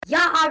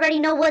already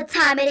know what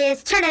time it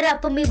is. Turn it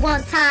up for me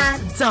one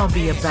time. Don't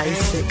be a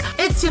basic.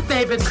 It's your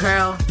favorite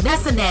girl,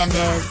 Nessa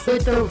Nandez,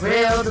 with the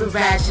real, the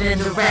ratchet,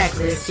 and the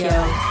reckless, yo.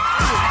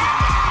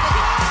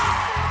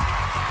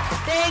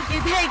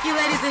 Thank you,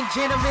 ladies and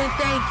gentlemen.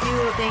 Thank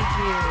you.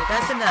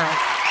 That's enough.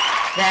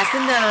 That's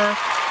enough,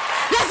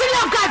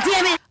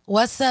 goddammit.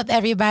 What's up,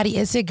 everybody?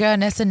 It's your girl,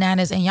 Nessa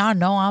Nandez, and y'all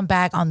know I'm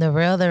back on The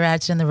Real, The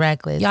Ratchet, and The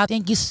Reckless. Y'all,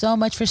 thank you so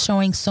much for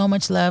showing so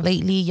much love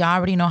lately. Y'all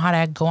already know how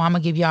that go. I'm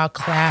gonna give y'all a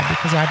clap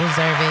because y'all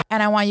deserve it.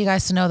 And I want you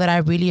guys to know that I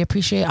really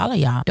appreciate all of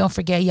y'all. Don't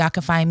forget, y'all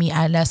can find me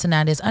at Nessa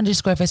Nandez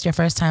 _ if it's your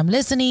first time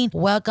listening.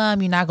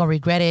 Welcome. You're not gonna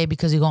regret it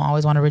because you're gonna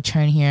always want to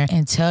return here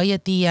and tell your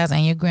tias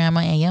and your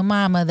grandma and your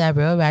mama that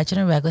Real, Ratchet,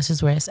 and Reckless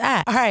is where it's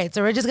at. All right,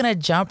 so we're just gonna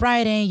jump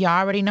right in. Y'all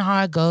already know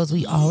how it goes.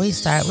 We always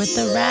start with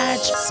the Ratch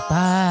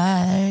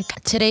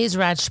Spark. Today's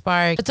Ratch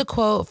Spark, it's a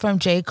quote from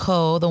J.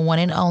 Cole, the one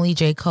and only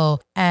J.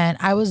 Cole. And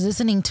I was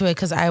listening to it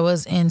because I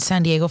was in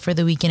San Diego for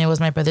the weekend. It was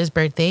my brother's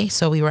birthday,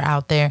 so we were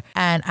out there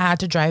and I had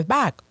to drive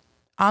back.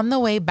 On the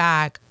way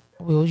back,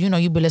 well, you know,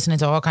 you've been listening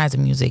to all kinds of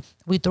music.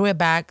 We threw it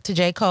back to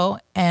J. Cole,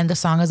 and the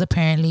song is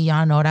apparently,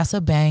 y'all know that's a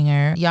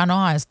banger. Y'all know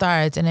how it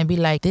starts, and it'd be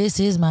like, this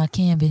is my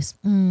canvas.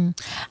 I'm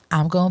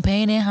gonna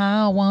paint it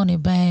how I want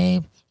it,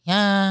 babe.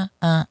 Yeah.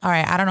 All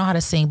right. I don't know how to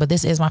sing, but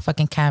this is my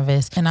fucking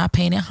canvas and I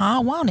paint it how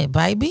I want it,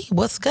 baby.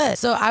 What's good?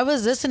 So I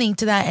was listening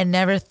to that and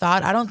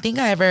I don't think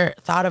I ever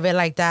thought of it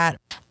like that.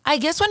 I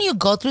guess when you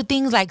go through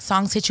things, like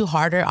songs hit you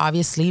harder,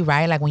 obviously,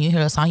 right? Like when you hear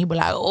a song, you be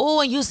like,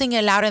 oh, and you sing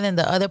it louder than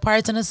the other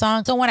parts in the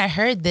song. So when I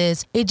heard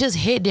this, it just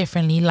hit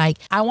differently. Like,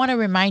 I want to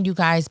remind you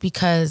guys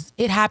because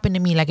it happened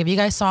to me. Like, if you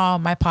guys saw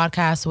my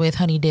podcast with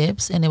Honey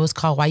Dips and it was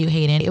called Why You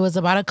Hating, it was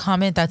about a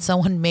comment that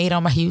someone made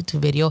on my YouTube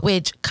video,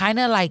 which kind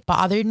of like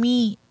bothered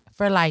me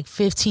for like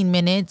 15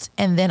 minutes.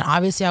 And then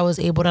obviously I was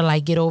able to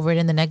like get over it.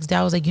 And the next day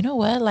I was like, you know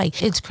what?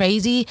 Like, it's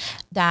crazy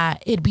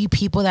that it be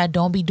people that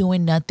don't be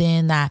doing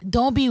nothing, that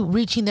don't be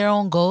reaching their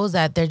own goals,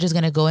 that they're just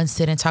going to go and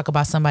sit and talk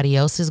about somebody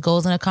else's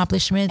goals and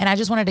accomplishments. And I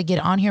just wanted to get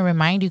on here and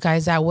remind you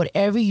guys that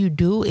whatever you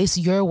do, it's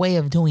your way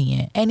of doing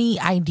it. Any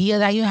idea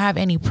that you have,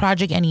 any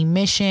project, any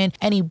mission,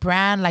 any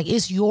brand, like,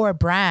 it's your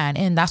brand.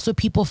 And that's what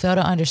people fail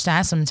to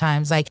understand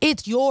sometimes. Like,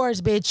 it's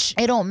yours, bitch.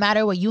 It don't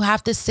matter what you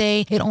have to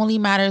say. It only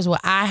matters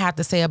what I have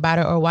to say about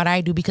it or what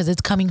I do, because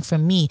it's coming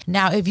from me.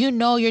 Now, if you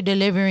know you're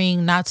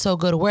delivering not so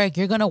good work,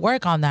 you're gonna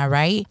work on that,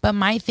 right? But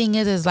my thing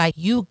is like,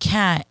 you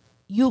can't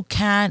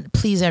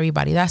please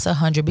everybody. That's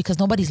 100, because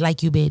nobody's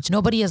like you, bitch.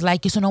 Nobody is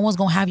like you, so no one's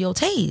gonna have your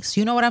taste.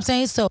 You know what I'm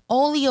saying? So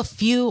only a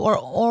few or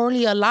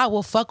only a lot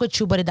will fuck with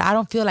you, but I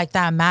don't feel like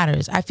that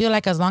matters. I feel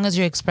like as long as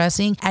you're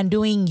expressing and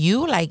doing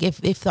you, like if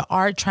the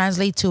art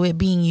translates to it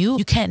being you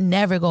can't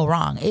never go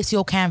wrong. It's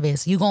your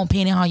canvas. You gonna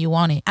paint it how you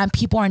want it. And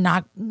people are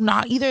not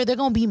either they're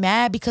gonna be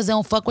mad because they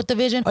don't fuck with the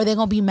vision, or they're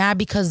gonna be mad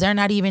because they're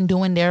not even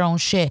doing their own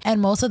shit. And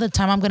most of the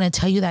time I'm gonna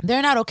tell you that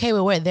they're not okay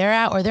with where they're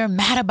at, or they're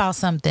mad about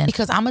something.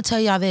 Because I'm gonna tell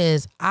y'all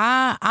this,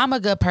 I'm a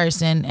good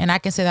person, and I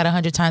can say that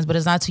 100 times, but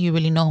it's not till you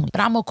really know me.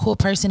 But I'm a cool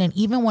person, and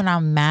even when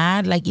I'm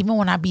mad, like even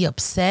when I be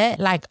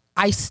upset, like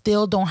I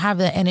still don't have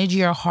the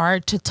energy or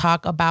heart to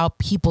talk about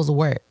people's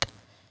work.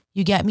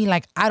 You get me?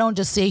 Like, I don't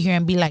just sit here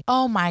and be like,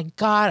 oh my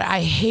God,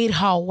 I hate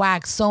how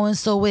whack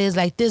so-and-so is.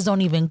 Like, this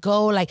don't even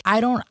go. Like,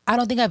 I don't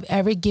think I've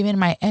ever given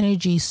my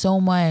energy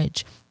so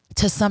much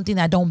to something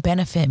that don't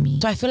benefit me.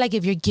 So I feel like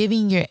if you're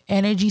giving your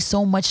energy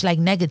so much like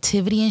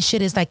negativity and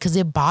shit, it's like because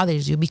it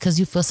bothers you, because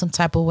you feel some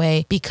type of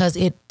way, because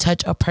it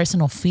touched a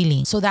personal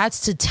feeling. So that's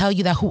to tell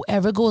you that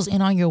whoever goes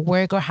in on your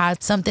work or has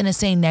something to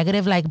say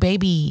negative, like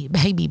baby,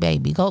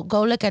 go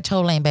look at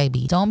your lane,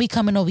 baby. Don't be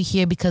coming over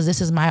here because this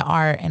is my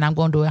art and I'm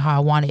going to do it how I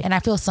want it. And I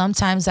feel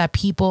sometimes that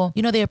people,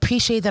 you know, they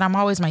appreciate that I'm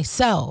always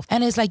myself.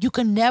 And it's like, you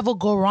can never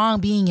go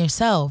wrong being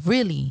yourself,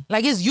 really.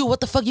 Like, it's you.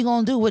 What the fuck you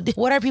gonna do?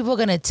 What are people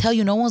gonna tell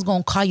you? No one's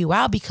gonna call you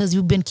out because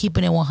you've been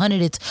keeping it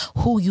 100. It's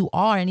who you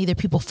are, and either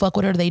people fuck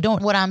with it or they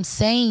don't. What I'm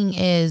saying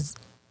is,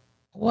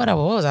 what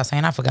was I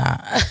saying? I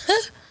forgot.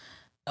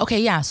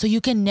 Okay, yeah. So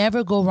you can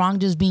never go wrong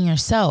just being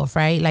yourself,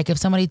 right? Like if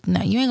somebody,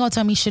 you ain't gonna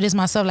tell me shit is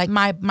myself. Like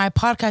my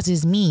podcast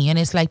is me, and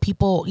it's like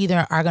people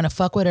either are gonna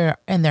fuck with it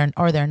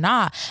or they're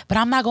not. But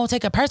I'm not gonna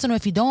take it personal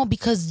if you don't,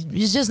 because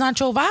it's just not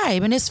your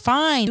vibe, and it's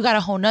fine. You got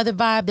a whole nother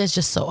vibe. There's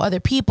just so other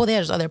people.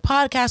 There's other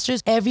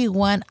podcasters.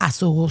 Everyone a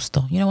su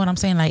gusto. You know what I'm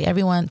saying? Like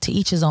everyone to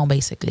each his own,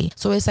 basically.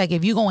 So it's like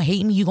if you gonna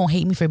hate me, you gonna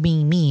hate me for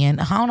being me. And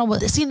I don't know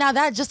what. See, now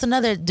that's just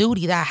another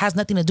duty that has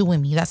nothing to do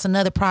with me. That's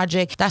another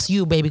project. That's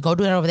you, baby. Go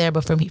do that over there.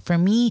 But for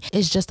me,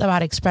 it's just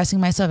about expressing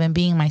myself and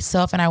being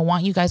myself. And I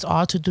want you guys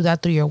all to do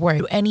that through your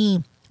work.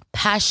 Any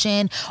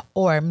passion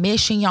or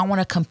mission y'all want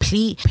to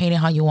complete, paint it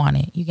how you want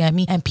it. You get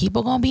me? And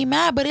people gonna be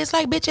mad, but it's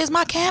like, bitch, it's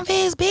my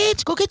canvas,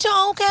 bitch. Go get your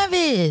own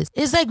canvas.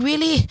 It's like,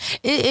 really,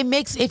 it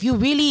makes, if you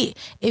really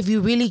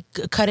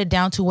cut it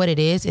down to what it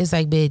is, it's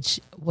like, bitch,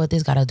 what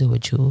this gotta do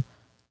with you?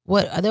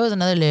 There was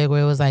another lyric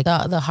where it was like,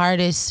 the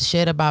hardest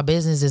shit about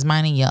business is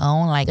minding your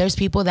own. Like, there's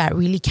people that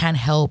really can't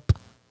help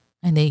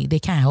And they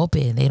can't help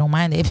it. They don't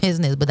mind their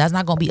business, but that's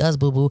not going to be us,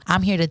 boo-boo.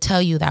 I'm here to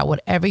tell you that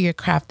whatever your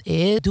craft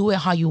is, do it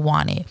how you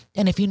want it.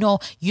 And if you know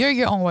you're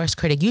your own worst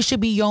critic, you should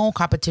be your own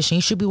competition.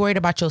 You should be worried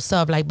about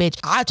yourself. Like, bitch,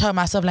 I tell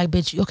myself like,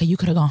 bitch, okay, you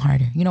could have gone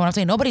harder. You know what I'm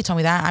saying? Nobody told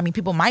me that. I mean,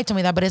 people might tell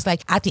me that, but it's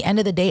like at the end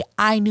of the day,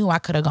 I knew I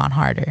could have gone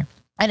harder.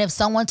 And if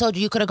someone told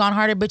you could have gone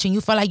harder, bitch, and you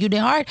felt like you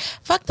did hard,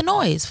 fuck the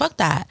noise. Fuck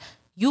that.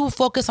 You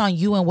focus on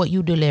you and what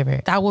you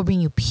deliver. That will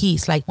bring you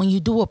peace. Like when you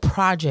do a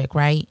project,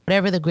 right?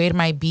 Whatever the grade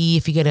might be,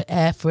 if you get an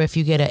F or if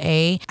you get an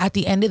A, at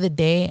the end of the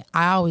day,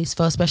 I always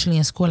felt, especially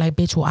in school, like,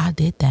 bitch, well, I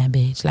did that,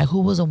 bitch. Like,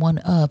 who was the one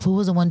up? Who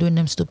was the one doing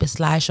them stupid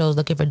slideshows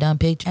looking for dumb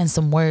pictures and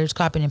some words,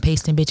 copying and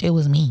pasting, bitch? It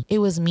was me. It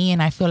was me,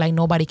 and I feel like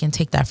nobody can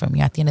take that from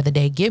you at the end of the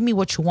day. Give me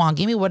what you want.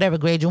 Give me whatever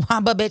grade you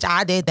want, but bitch,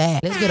 I did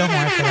that. Let's get a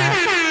horn for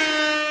that.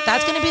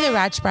 That's going to be the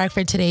rat spark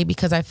for today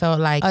because I felt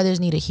like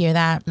others need to hear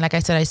that. Like I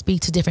said, I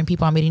speak to different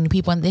people. I'm meeting new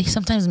people and they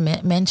sometimes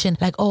mention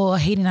like, oh, a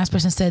hating ass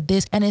person said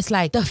this. And it's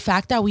like the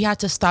fact that we had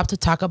to stop to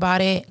talk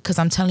about it because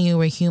I'm telling you,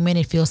 we're human.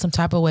 It feels some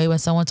type of way when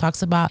someone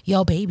talks about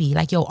yo baby,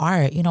 like yo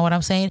art. You know what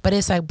I'm saying? But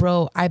it's like,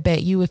 bro, I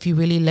bet you if you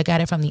really look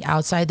at it from the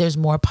outside, there's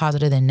more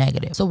positive than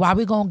negative. So why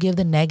we going to give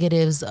the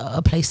negatives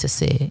a place to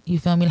sit? You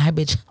feel me? Like,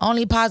 bitch,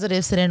 only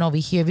positive sitting over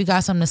here. If you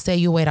got something to say,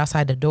 you wait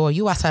outside the door.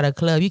 You outside a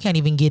club. You can't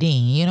even get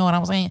in. You know what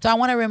I'm saying? So I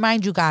want to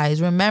remind you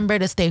guys, remember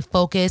to stay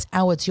focused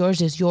and what's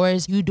yours is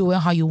yours. You do it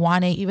how you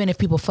want it, even if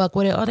people fuck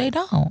with it or they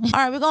don't. All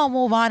right, we're gonna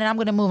move on and I'm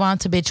gonna move on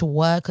to bitch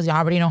what, because y'all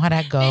already know how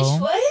that goes. Bitch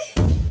what?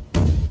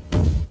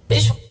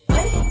 Bitch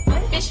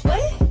what? Bitch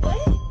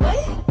what?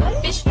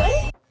 What? Bitch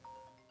what?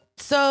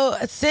 So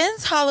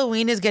since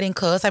Halloween is getting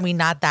close, I mean,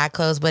 not that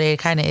close, but it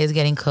kind of is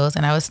getting close.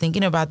 And I was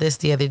thinking about this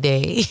the other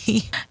day.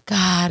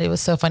 God, it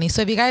was so funny.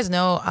 So if you guys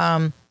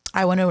know,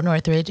 I went to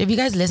Northridge. If you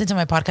guys listen to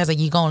my podcast, like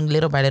you go and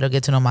little by little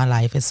get to know my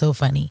life. It's so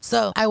funny.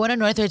 So I went to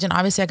Northridge and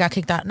obviously I got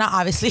kicked out. Not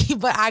obviously,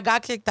 but I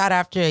got kicked out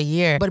after a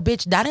year. But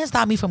bitch, that didn't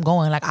stop me from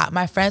going. Like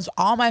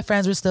all my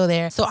friends were still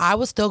there. So I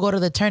would still go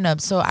to the turn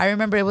up. So I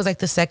remember it was like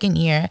the second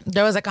year.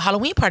 There was like a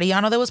Halloween party.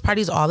 Y'all know there was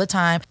parties all the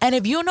time. And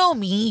if you know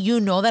me,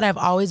 you know that I've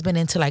always been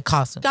into like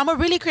costumes. I'm a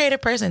really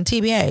creative person,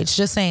 TBH.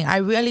 Just saying.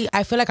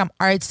 I feel like I'm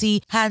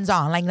artsy,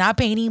 hands-on. Like not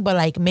painting, but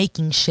like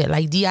making shit,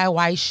 like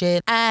DIY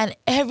shit. And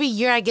every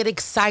year I get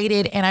excited.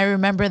 And I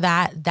remember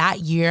that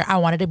year I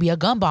wanted to be a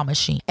gumball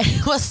machine. And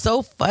it was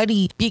so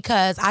funny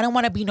because I don't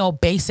want to be no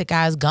basic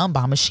ass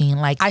gumball machine.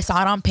 Like I saw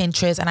it on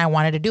Pinterest and I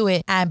wanted to do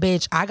it. And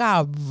bitch, I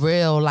got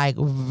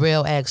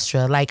real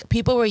extra. Like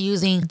people were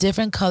using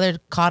different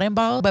colored cotton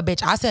balls. But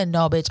bitch, I said,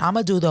 no, bitch, I'm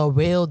going to do the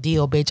real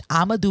deal, bitch.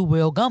 I'm going to do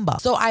real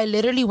gumball. So I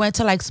literally went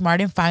to like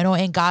Smart and Final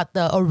and got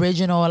the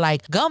original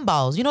like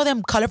gumballs. You know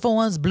them colorful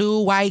ones,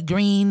 blue, white,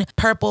 green,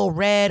 purple,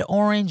 red,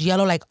 orange,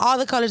 yellow, like all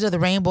the colors of the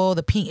rainbow,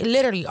 the pink,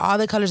 literally all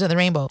the colors of the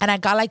rainbow. And I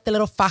got like the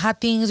little faja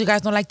things. You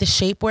guys know like the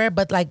shapewear,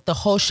 but like the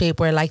whole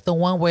shapewear, like the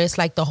one where it's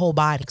like the whole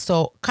body.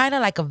 So kind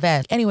of like a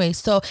vest. Anyway,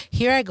 so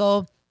here I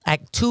go.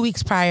 Like 2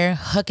 weeks prior,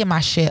 hooking my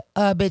shit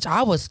up, bitch.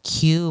 I was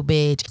cute,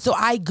 bitch. So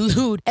I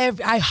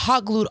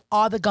hot glued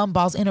all the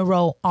gumballs in a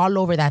row all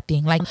over that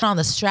thing. Like on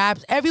the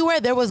straps, everywhere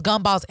there was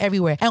gumballs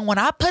everywhere. And when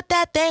I put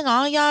that thing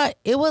on, y'all,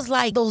 it was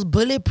like those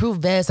bulletproof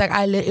vests. Like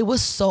it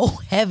was so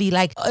heavy.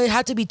 Like it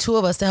had to be two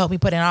of us to help me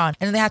put it on.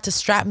 And then they had to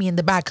strap me in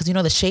the back because you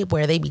know the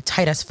shapewear, they be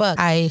tight as fuck.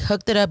 I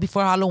hooked it up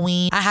before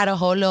Halloween. I had a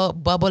whole little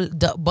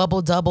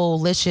bubble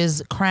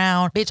double-licious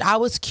crown. Bitch, I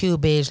was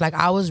cute, bitch. Like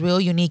I was real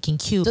unique and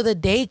cute. So the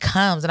day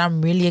comes and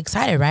I'm really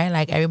excited, right?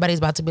 Like everybody's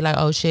about to be like,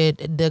 oh shit,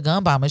 the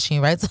gumball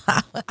machine, right? So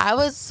I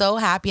was so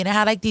happy. And I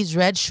had like these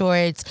red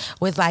shorts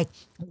with like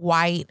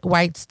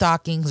white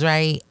stockings,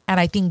 right? And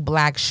I think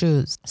black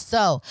shoes.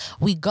 So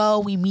we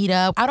meet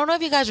up. I don't know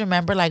if you guys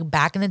remember, like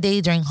back in the day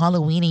during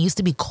Halloween, it used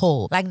to be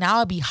cold. Like now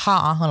it'd be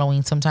hot on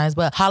Halloween sometimes,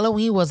 but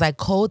Halloween was like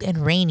cold and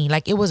rainy.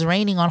 Like it was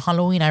raining on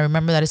Halloween. I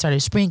remember that it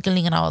started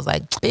sprinkling and I was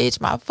like,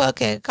 bitch, my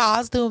fucking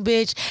costume,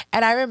 bitch.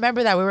 And I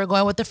remember that we were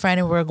going with a friend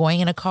and we were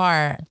going in a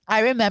car. I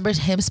remember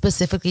him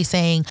specifically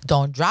saying,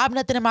 don't drop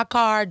nothing in my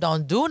car.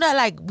 Don't do nothing.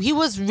 Like he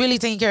was really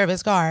taking care of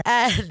his car.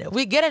 And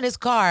we get in his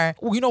car,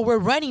 you know, we're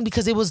running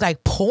because it was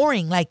like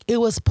pouring. Like it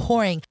was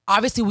pouring.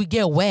 Obviously we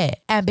get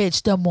wet. And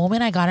bitch, the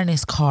moment I got in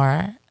his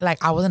car,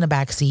 like I was in the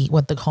back seat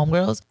with the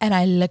homegirls and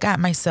I look at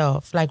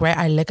myself, like, right?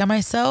 I look at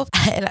myself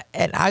and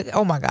I,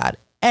 oh my God.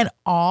 And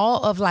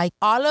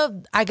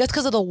I guess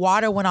because of the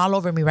water went all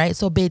over me, right?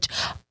 So bitch,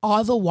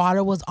 all the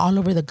water was all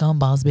over the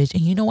gumballs, bitch.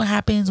 And you know what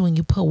happens when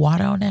you put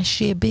water on that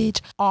shit,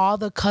 bitch? All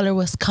the color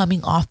was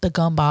coming off the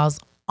gumballs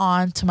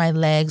onto my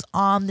legs,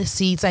 on the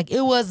seats. Like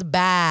it was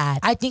bad.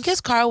 I think his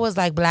car was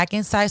like black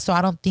inside, so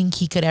I don't think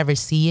he could ever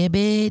see it,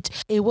 bitch.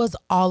 It was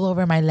all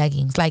over my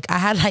leggings. Like I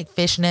had like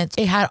fishnets.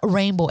 It had a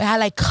rainbow. It had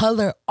like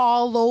color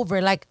all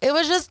over. Like it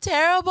was just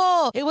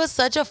terrible. It was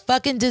such a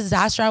fucking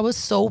disaster. I was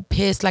so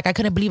pissed. Like I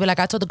couldn't believe it. Like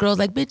I told the girls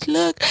like, bitch,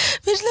 look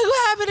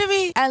what happened to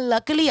me. And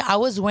luckily, I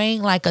was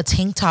wearing like a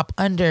tank top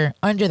under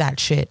that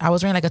shit. I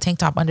was wearing like a tank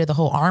top under the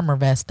whole armor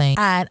vest thing,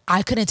 and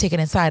I couldn't take it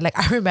inside. Like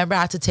I remember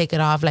I had to take it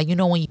off. Like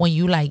when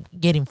you like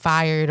getting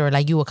fired or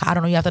like I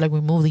don't know, you have to like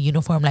remove the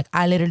uniform. Like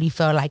I literally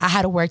felt like I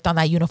had worked on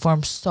that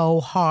uniform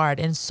so hard,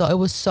 and so it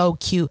was so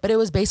cute, but it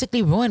was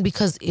basically ruined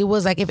because it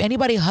was like if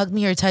anybody hugged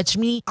me or touched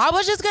me, I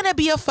was just gonna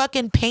be a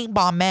fucking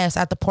paintball mess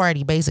at the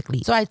party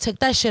basically. So I took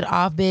that shit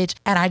off, bitch,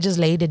 and I just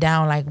laid it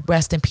down like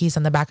rest in peace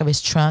on the back of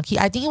his trunk.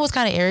 I think he was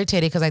kind of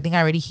irritated because I think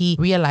he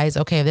realized,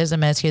 okay, if there's a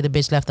mess here, the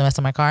bitch left the mess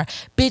in my car.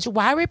 Bitch,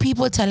 why were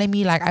people telling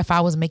me like if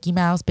I was Mickey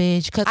Mouse,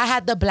 bitch? Because I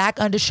had the black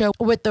undershirt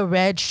with the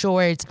red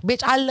shorts.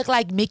 Bitch, I look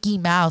like Mickey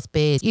Mouse,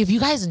 bitch. If you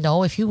guys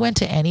know, if you went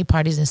to any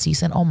parties in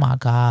Season, oh my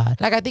God.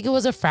 Like I think it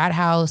was a frat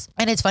house.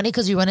 And it's funny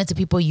because you run into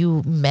people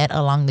you met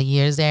along the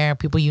years there,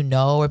 people you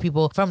know, or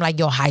people from like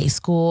your high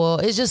school.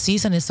 It's just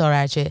Season is so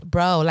ratchet.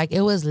 Bro, like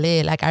it was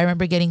lit. Like I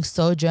remember getting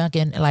so drunk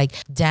and like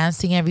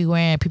dancing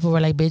everywhere, and people were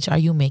like, bitch, are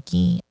you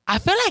Mickey? I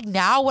feel like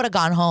now I would have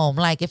gone home.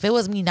 Like if it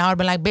was me now, I'd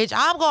be like, bitch,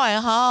 I'm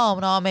going home.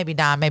 No, maybe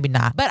not.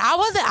 But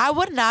I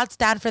would not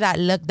stand for that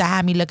look that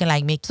had me looking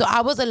like me. So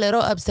I was a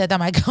little upset that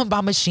my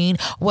gumball machine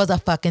was a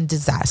fucking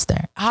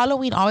disaster.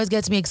 Halloween always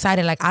gets me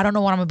excited. Like I don't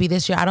know what I'm gonna be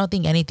this year. I don't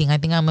think anything. I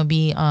think I'm gonna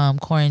be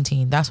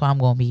quarantined. That's what I'm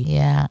gonna be.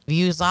 Yeah. If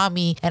you saw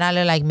me and I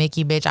look like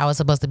Mickey, bitch, I was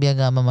supposed to be a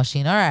gumball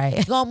machine. All right.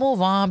 We're gonna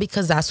move on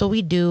because that's what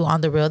we do on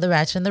The Real, The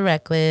Ratchet, and The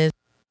Reckless.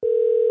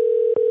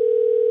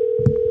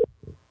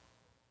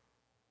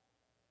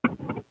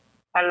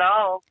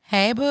 Hello.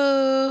 Hey,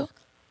 boo.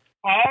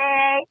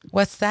 Hey.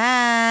 What's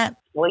up?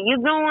 What you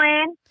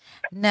doing?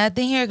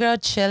 Nothing here, girl.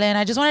 Chilling.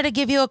 I just wanted to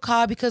give you a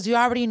call because you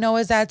already know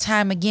it's that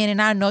time again,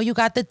 and I know you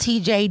got the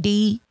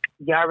TJD.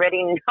 You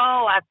already know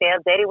I stay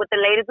updated with the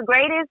latest and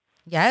greatest.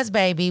 Yes,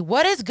 baby.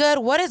 What is good?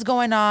 What is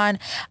going on?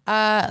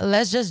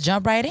 Let's just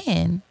jump right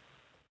in.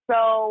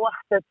 So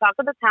the talk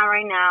of the town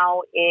right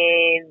now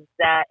is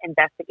the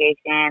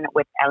investigation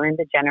with Ellen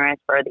DeGeneres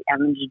for the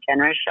Ellen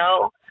DeGeneres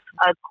show.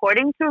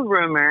 According to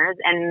rumors,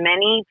 and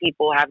many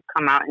people have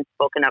come out and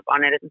spoken up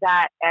on it, is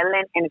that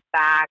Ellen, in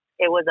fact,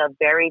 it was a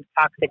very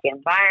toxic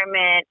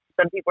environment.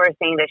 Some people are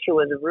saying that she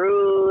was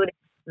rude,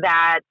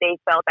 that they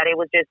felt that it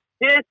was just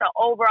an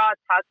overall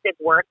toxic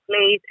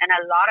workplace, and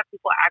a lot of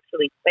people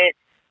actually quit.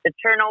 The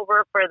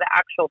turnover for the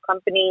actual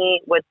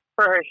company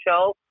for her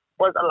show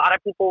was a lot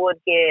of people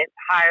would get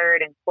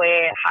hired and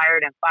quit,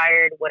 hired and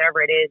fired,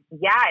 whatever it is.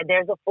 Yeah,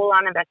 there's a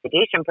full-on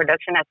investigation.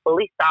 Production has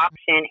fully stopped,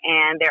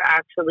 and they're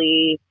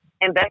actually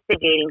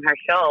investigating her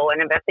show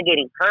and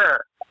investigating her.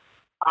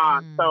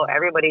 So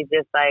everybody's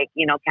just like,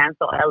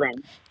 cancel Ellen.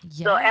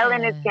 Yes. So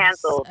Ellen is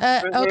canceled.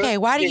 Okay,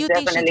 why do you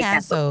think she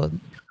canceled?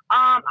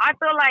 I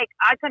feel like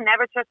I could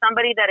never trust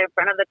somebody that in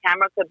front of the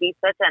camera could be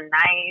such a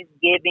nice,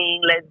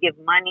 giving, let's give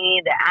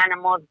money, the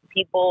animals,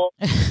 people.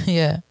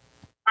 Yeah.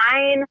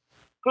 Behind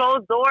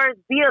closed doors,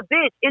 be a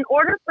bitch. In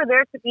order for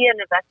there to be an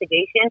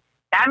investigation,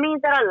 that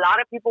means that a lot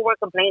of people were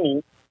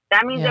complaining.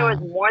 That means there was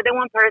more than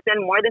one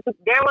person, more than two.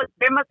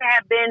 There must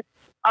have been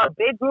a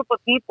big group of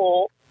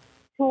people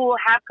who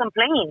have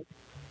complained.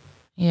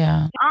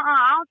 Yeah.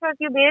 I don't trust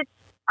you, bitch.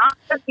 I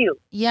don't trust you.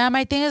 Yeah,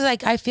 my thing is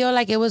like, I feel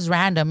like it was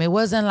random. It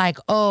wasn't like,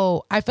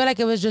 I feel like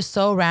it was just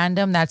so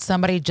random that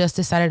somebody just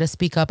decided to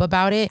speak up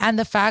about it. And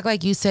the fact,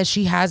 like you said,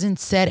 she hasn't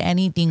said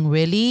anything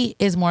really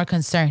is more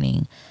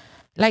concerning.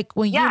 Like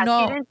when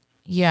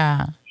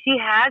She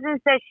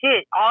hasn't said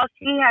shit. All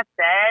she has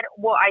said,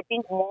 well, I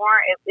think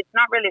more, it's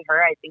not really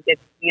her. I think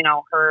it's,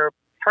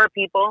 her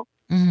people.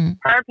 Mm-hmm.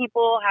 Her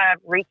people have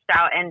reached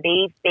out and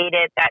they've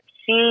stated that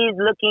she's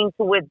looking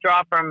to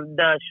withdraw from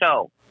the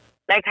show.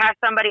 Like, have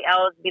somebody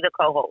else be the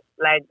co-host.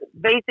 Like,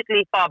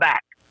 basically fall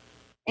back.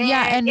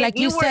 And like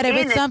you said, if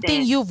it's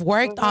something you've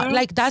worked on,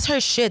 like that's her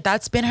shit.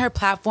 That's been her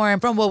platform.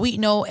 From what we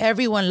know,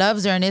 everyone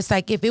loves her. And it's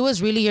like, if it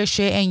was really your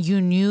shit and you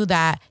knew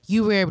that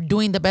you were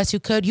doing the best you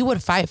could, you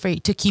would fight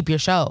to keep your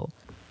show.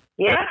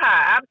 Yeah,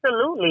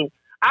 absolutely.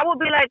 I would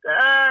be like,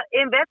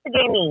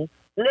 investigate me.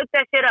 Look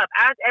that shit up.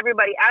 Ask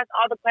everybody. Ask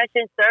all the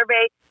questions.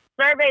 Survey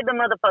the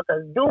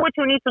motherfuckers. Do what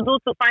you need to do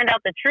to find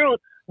out the truth.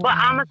 But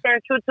I'm going to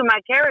stand true to my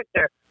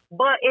character.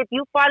 But if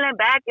you falling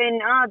back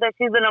and that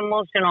she's an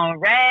emotional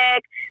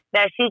wreck,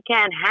 that she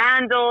can't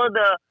handle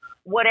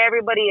what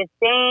everybody is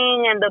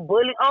saying and the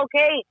bullying,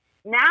 okay,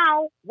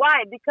 now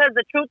why? Because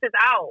the truth is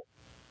out.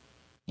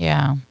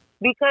 Yeah.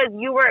 Because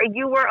you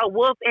were a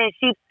wolf in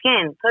sheep's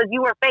skin. Because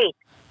you were fake.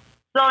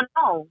 So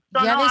no.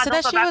 They said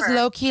that she was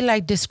low key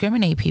like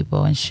discriminate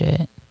people and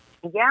shit.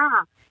 Yeah.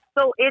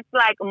 So it's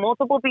like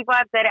multiple people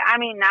have said it. I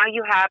mean, now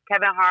you have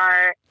Kevin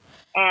Hart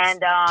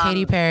and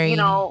Katy Perry.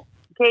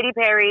 Katy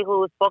Perry,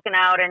 who's spoken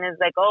out and is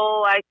like,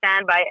 oh, I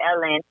stand by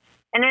Ellen.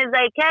 And it's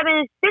like,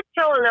 Kevin, sit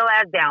your little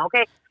ass down,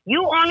 okay?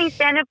 You only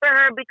standing for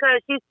her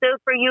because she stood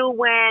for you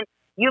when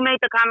you made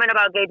the comment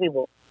about gay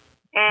people.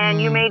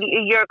 And you made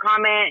your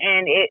comment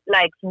and it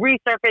like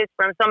resurfaced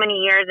from so many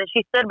years and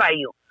she stood by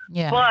you.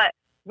 Yeah. But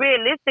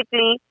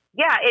realistically,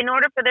 in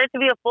order for there to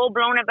be a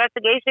full-blown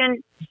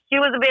investigation, she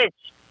was a bitch.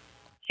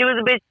 She was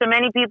a bitch to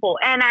many people.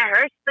 And I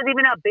heard she was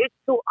even a bitch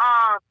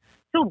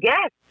to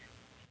guests.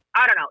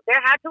 I don't know.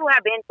 There had to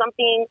have been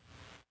something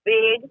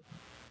big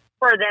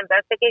for the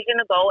investigation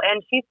to go,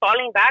 and she's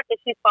falling back. If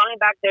she's falling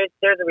back, there's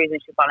a reason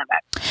she's falling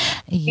back.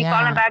 She's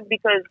falling back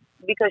because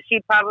she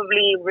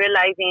probably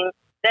realizing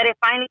that it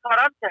finally caught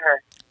up to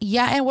her.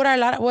 Yeah, and what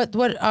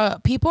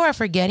people are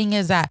forgetting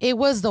is that it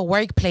was the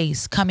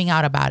workplace coming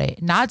out about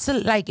it. Not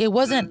like it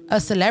wasn't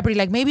a celebrity.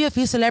 Like maybe a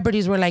few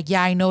celebrities were like,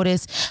 yeah, I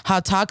noticed how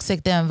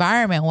toxic the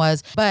environment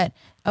was, but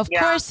of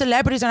course,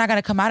 celebrities are not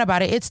going to come out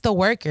about it. It's the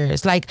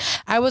workers. Like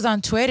I was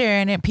on Twitter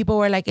and people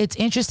were like, it's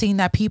interesting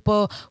that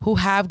people who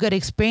have good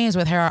experience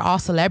with her are all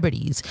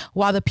celebrities,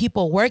 while the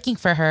people working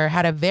for her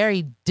had a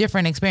very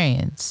different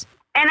experience.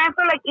 And I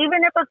feel like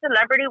even if a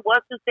celebrity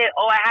was to say,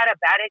 oh, I had a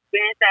bad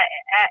experience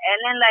at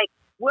Ellen, like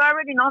we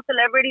already know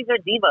celebrities are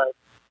divas.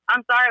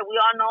 I'm sorry. We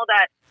all know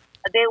that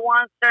they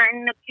want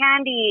certain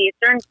candy,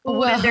 certain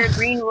food in their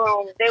green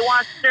room. They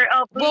want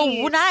certain,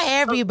 well, not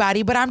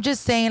everybody, but I'm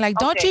just saying, like,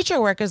 don't treat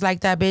your workers like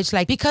that, bitch.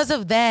 Like, because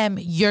of them,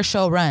 your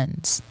show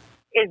runs.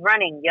 Is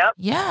running, yep.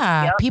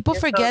 Yeah, yep. People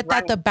forget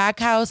that the back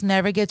house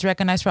never gets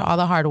recognized for all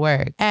the hard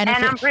work. And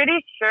I'm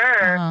pretty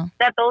sure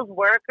that those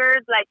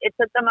workers, like, it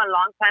took them a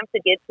long time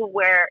to get to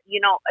where,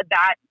 you know,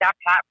 that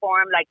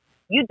platform, like,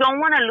 you don't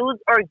want to lose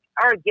or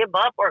give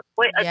up or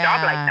quit a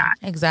job like that.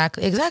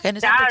 Exactly. And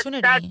it's an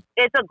opportunity.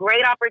 It's a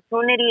great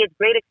opportunity. It's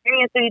great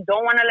experience. So you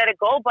don't want to let it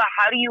go. But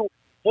how do you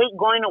hate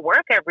going to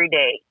work every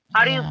day?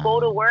 How do you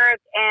go to work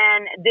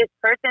and this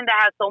person that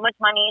has so much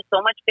money,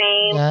 so much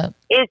fame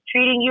is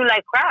treating you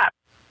like crap?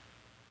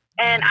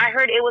 And I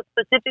heard it was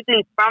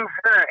specifically from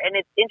her. And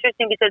it's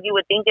interesting because you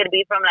would think it'd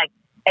be from like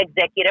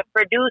executive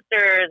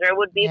producers or it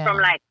would be from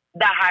like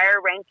the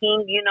higher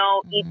ranking, you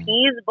know,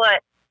 EPs.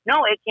 But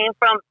no, it came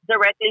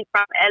directly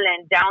from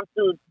Ellen down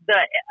to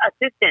the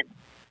assistants,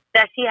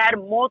 that she had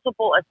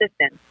multiple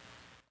assistants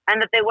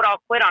and that they would all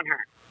quit on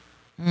her.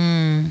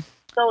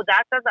 So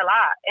that says a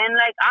lot. And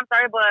like, I'm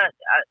sorry, but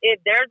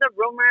if there's a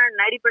rumor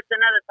 90% of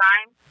the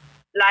time,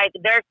 like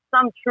there's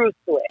some truth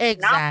to it.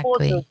 Exactly. Not full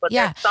truth, but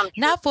there's some truth.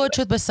 Not full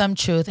truth, but some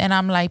truth. And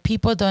I'm like,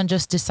 people don't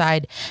just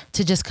decide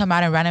to just come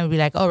out and randomly be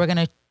like, oh, we're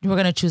gonna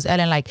choose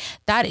Ellen. Like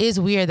that is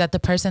weird that the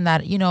person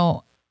that, you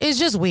know, it's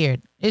just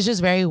weird. It's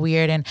just very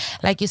weird. And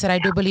like you said, I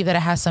do believe that it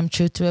has some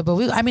truth to it. But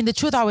the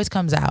truth always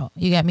comes out.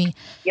 You get me?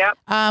 Yep.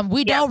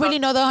 We don't really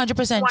know the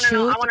 100%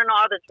 truth. I want to know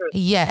all the truth.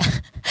 Yeah.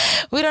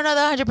 We don't know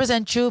the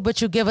 100% truth, but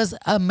you give us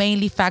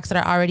mainly facts that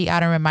are already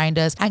out and remind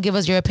us and give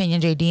us your opinion,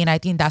 JD. And I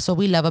think that's what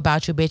we love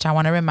about you, bitch. I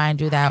want to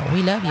remind you that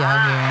we love y'all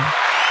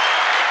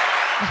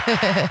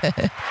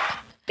here.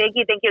 Thank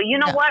you. You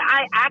know what?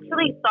 I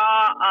actually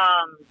saw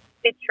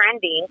it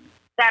trending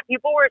that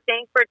people were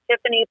saying for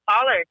Tiffany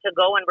Pollard to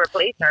go and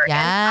replace her.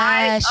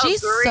 Yeah,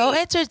 she's so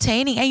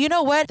entertaining. And you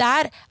know what?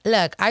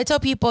 Look, I tell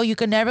people you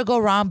can never go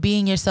wrong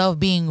being yourself,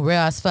 being real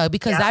as fuck,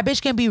 because that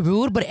bitch can be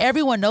rude, but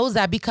everyone knows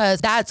that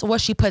because that's what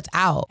she puts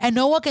out. And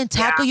no one can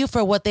tackle you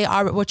for what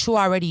you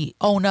already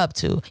own up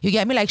to. You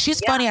get me? Like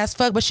she's funny as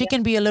fuck, but she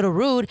can be a little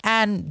rude,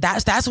 and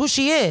that's who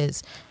she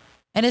is.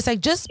 And it's like,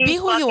 just be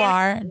who you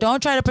are.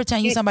 Don't try to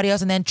pretend you're somebody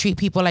else and then treat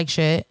people like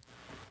shit.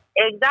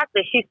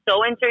 Exactly. She's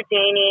so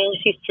entertaining.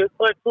 She's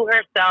truthful to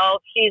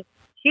herself. She's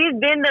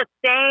been the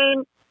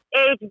same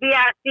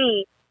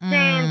HBIC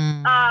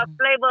since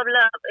Flavor of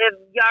Love. If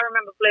y'all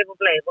remember Flavor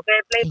Flav,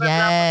 okay? Flavor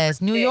yes,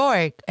 of Love. New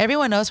York.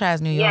 Everyone knows her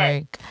as New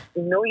York.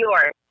 New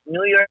York.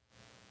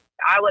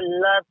 I would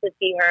love to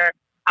see her.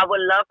 I would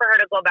love for her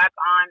to go back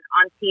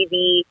on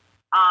TV.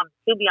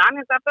 To be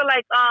honest, I feel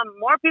like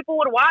more people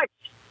would watch.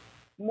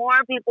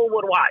 100%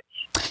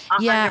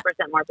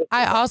 more people.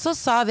 I also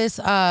saw this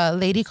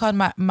lady called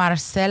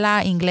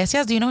Marcela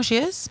Iglesias. Do you know who she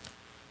is?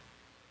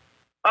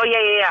 Oh,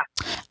 yeah.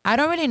 I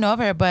don't really know of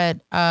her, but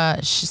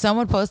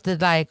someone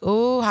posted like,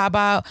 oh, how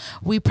about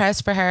we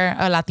press for her,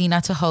 a Latina,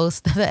 to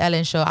host the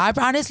Ellen show. I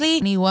honestly,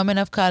 any woman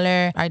of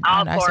color, I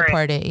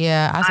support it.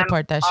 Yeah, I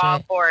support that shit. All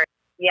for it.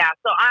 Yeah,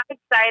 so I'm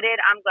excited.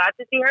 I'm glad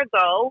to see her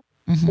go.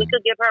 We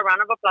could give her a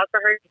round of applause for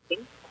her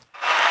teaching.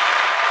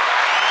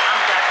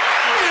 I'm glad to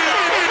see her go.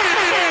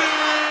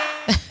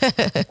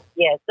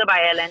 Yes,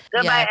 goodbye, Ellen.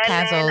 Goodbye, Ellen.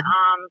 Canceled.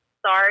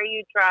 Sorry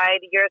you tried.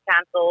 You're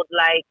canceled.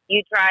 Like,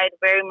 you tried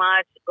very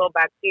much. Go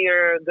back to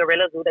your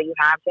gorilla zoo that you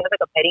have. She has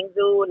like a petting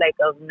zoo, like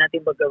of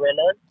nothing but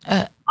gorillas.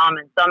 In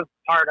some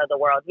part of the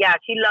world. Yeah,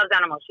 she loves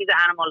animals. She's an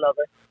animal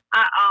lover.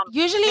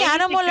 Usually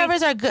animal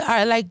lovers are good.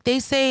 Are like they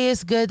say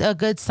is a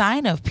good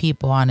sign of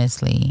people.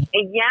 Honestly.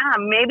 Yeah,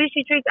 maybe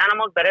she treats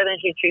animals better than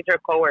she treats her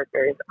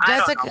coworkers.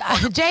 Jessica,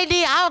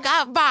 JD, I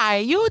got by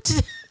you.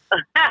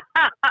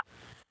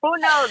 Who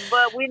knows?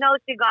 But we know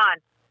she's gone.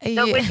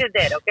 The witch is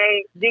dead,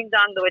 okay? Ding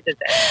dong, the witch is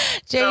dead.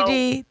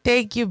 JD,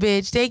 thank you,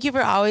 bitch. Thank you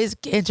for always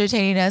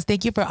entertaining us.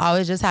 Thank you for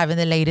always just having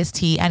the latest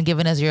tea and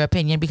giving us your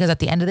opinion, because at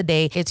the end of the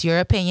day, it's your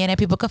opinion and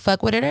people can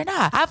fuck with it or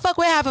not. I fuck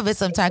with half of it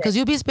sometimes because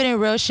you be spitting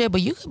real shit,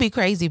 but you could be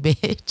crazy,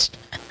 bitch.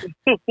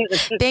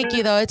 Thank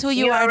you, though. It's who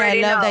you are, and I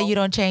love that you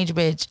don't change,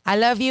 bitch. I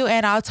love you,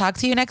 and I'll talk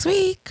to you next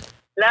week.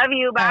 Love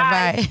you.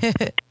 Bye.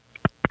 Bye.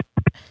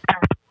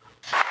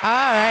 All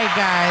right,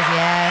 guys.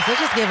 Yes. Let's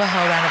just give a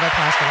whole round of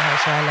applause for her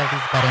show. I love these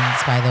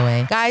buttons, by the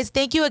way. Guys,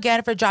 thank you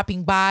again for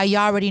dropping by.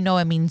 Y'all already know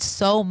it means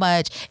so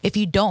much. If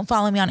you don't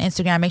follow me on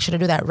Instagram, make sure to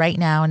do that right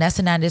now.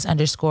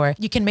 _.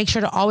 You can make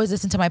sure to always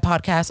listen to my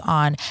podcast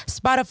on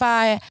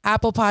Spotify,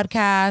 Apple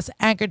Podcasts,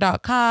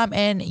 Anchor.com.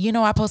 And you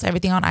know, I post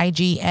everything on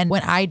IG. And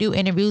when I do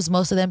interviews,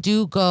 most of them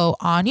do go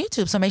on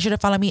YouTube. So make sure to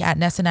follow me at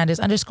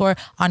 _.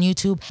 on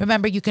YouTube.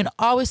 Remember, you can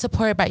always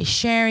support by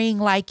sharing,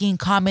 liking,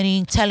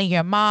 commenting, telling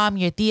your mom,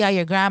 your tia,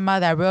 your grandma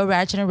that Real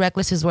Ratchet and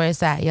Reckless is where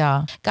it's at,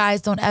 y'all.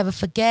 Guys, don't ever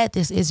forget,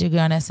 this is your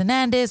girl Nessa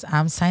Hernandez.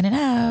 I'm signing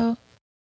out.